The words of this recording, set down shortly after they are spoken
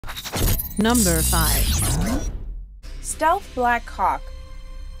Number 5. Stealth Black Hawk.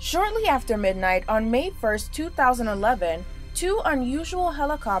 Shortly after midnight on May 1st, 2011, two unusual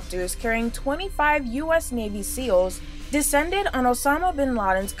helicopters carrying 25 U.S. Navy SEALs descended on Osama bin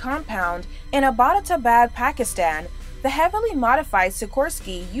Laden's compound in Abbottabad, Pakistan. The heavily modified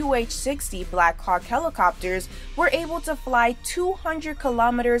Sikorsky UH-60 Black Hawk helicopters were able to fly 200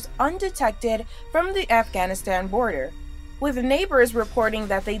 kilometers undetected from the Afghanistan border, with neighbors reporting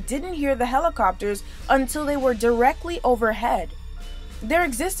that they didn't hear the helicopters until they were directly overhead. Their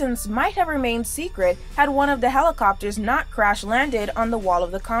existence might have remained secret had one of the helicopters not crash-landed on the wall of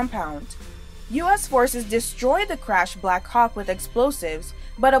the compound. U.S. forces destroyed the crashed Black Hawk with explosives,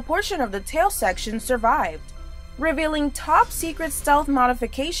 but a portion of the tail section survived, revealing top-secret stealth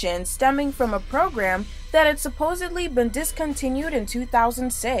modifications stemming from a program that had supposedly been discontinued in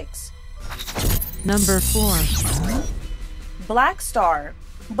 2006. Number 4. BLACKSTAR.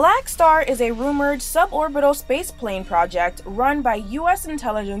 BLACKSTAR is a rumored suborbital spaceplane project run by U.S.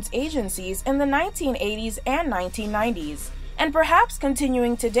 intelligence agencies in the 1980s and 1990s, and perhaps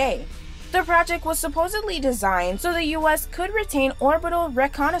continuing today. The project was supposedly designed so the U.S. could retain orbital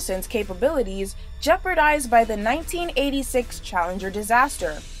reconnaissance capabilities jeopardized by the 1986 Challenger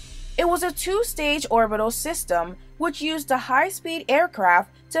disaster. It was a two-stage orbital system which used a high-speed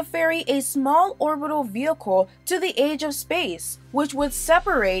aircraft to ferry a small orbital vehicle to the edge of space, which would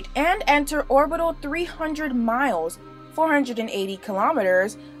separate and enter orbital 300 miles, 480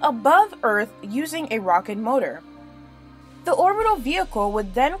 kilometers, above Earth using a rocket motor. The orbital vehicle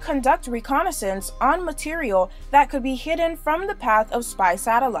would then conduct reconnaissance on material that could be hidden from the path of spy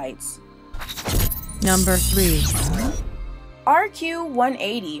satellites. Number 3.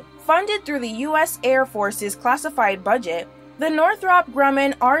 RQ-180. Funded through the U.S. Air Force's classified budget, the Northrop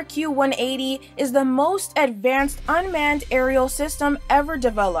Grumman RQ-180 is the most advanced unmanned aerial system ever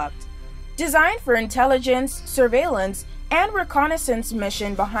developed. Designed for intelligence, surveillance, and reconnaissance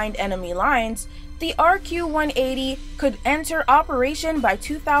mission behind enemy lines, the RQ-180 could enter operation by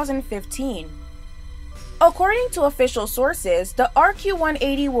 2015. According to official sources, the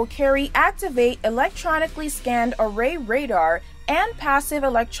RQ-180 will carry activate electronically scanned array radar and passive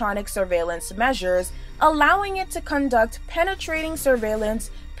electronic surveillance measures, allowing it to conduct penetrating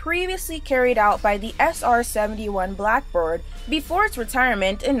surveillance previously carried out by the SR-71 Blackbird before its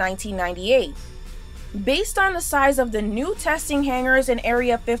retirement in 1998. Based on the size of the new testing hangars in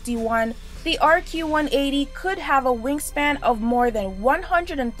Area 51, the RQ-180 could have a wingspan of more than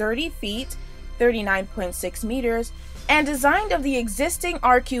 130 feet, 39.6 meters, and design of the existing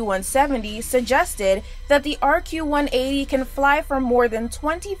RQ-170 suggested that the RQ-180 can fly for more than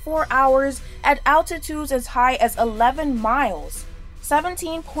 24 hours at altitudes as high as 11 miles,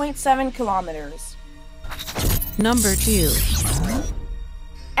 17.7 kilometers. Number 2.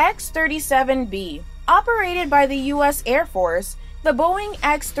 X-37B. Operated by the U.S. Air Force, the Boeing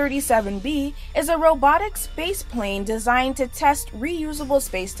X-37B is a robotic space plane designed to test reusable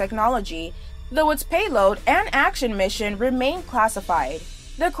space technology, though its payload and action mission remain classified.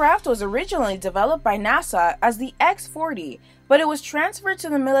 The craft was originally developed by NASA as the X-40, but it was transferred to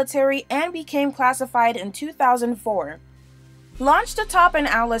the military and became classified in 2004. Launched atop an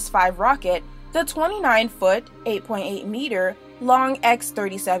Atlas V rocket, the 29-foot, 8.8-meter long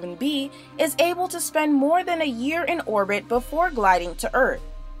X-37B is able to spend more than a year in orbit before gliding to Earth.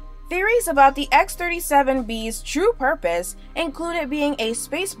 Theories about the X-37B's true purpose include it being a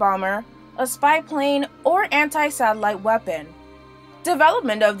space bomber, a spy plane, or anti-satellite weapon.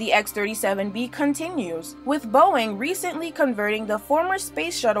 Development of the X-37B continues, with Boeing recently converting the former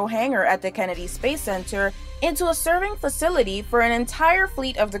Space Shuttle hangar at the Kennedy Space Center into a serving facility for an entire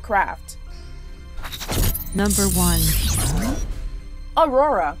fleet of the craft. Number 1.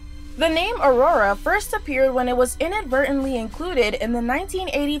 AURORA. The name AURORA first appeared when it was inadvertently included in the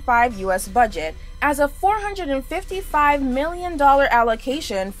 1985 U.S. budget as a $455 million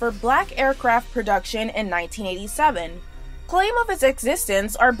allocation for black aircraft production in 1987. Claim of its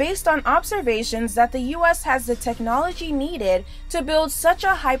existence are based on observations that the U.S. has the technology needed to build such a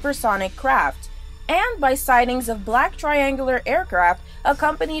hypersonic craft, and by sightings of black triangular aircraft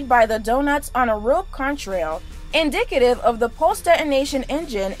accompanied by the donuts on a rope contrail, indicative of the pulse detonation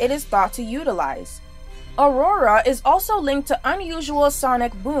engine it is thought to utilize. AURORA is also linked to unusual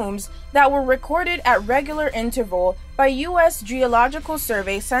sonic booms that were recorded at regular interval by U.S. Geological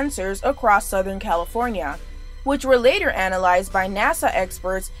Survey sensors across Southern California, which were later analyzed by NASA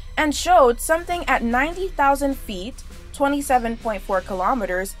experts and showed something at 90,000 feet, 27.4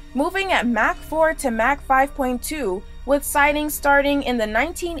 kilometers, moving at Mach 4 to Mach 5.2, with sightings starting in the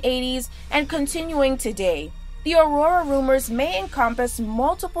 1980s and continuing today. The Aurora rumors may encompass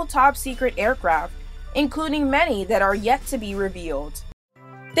multiple top-secret aircraft, including many that are yet to be revealed.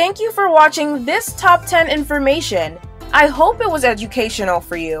 Thank you for watching this Top 10 information. I hope it was educational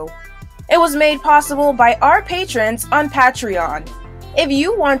for you. It was made possible by our patrons on Patreon. If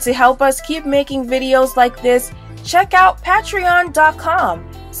you want to help us keep making videos like this, check out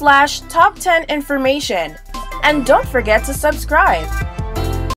patreon.com/top10information. And don't forget to subscribe.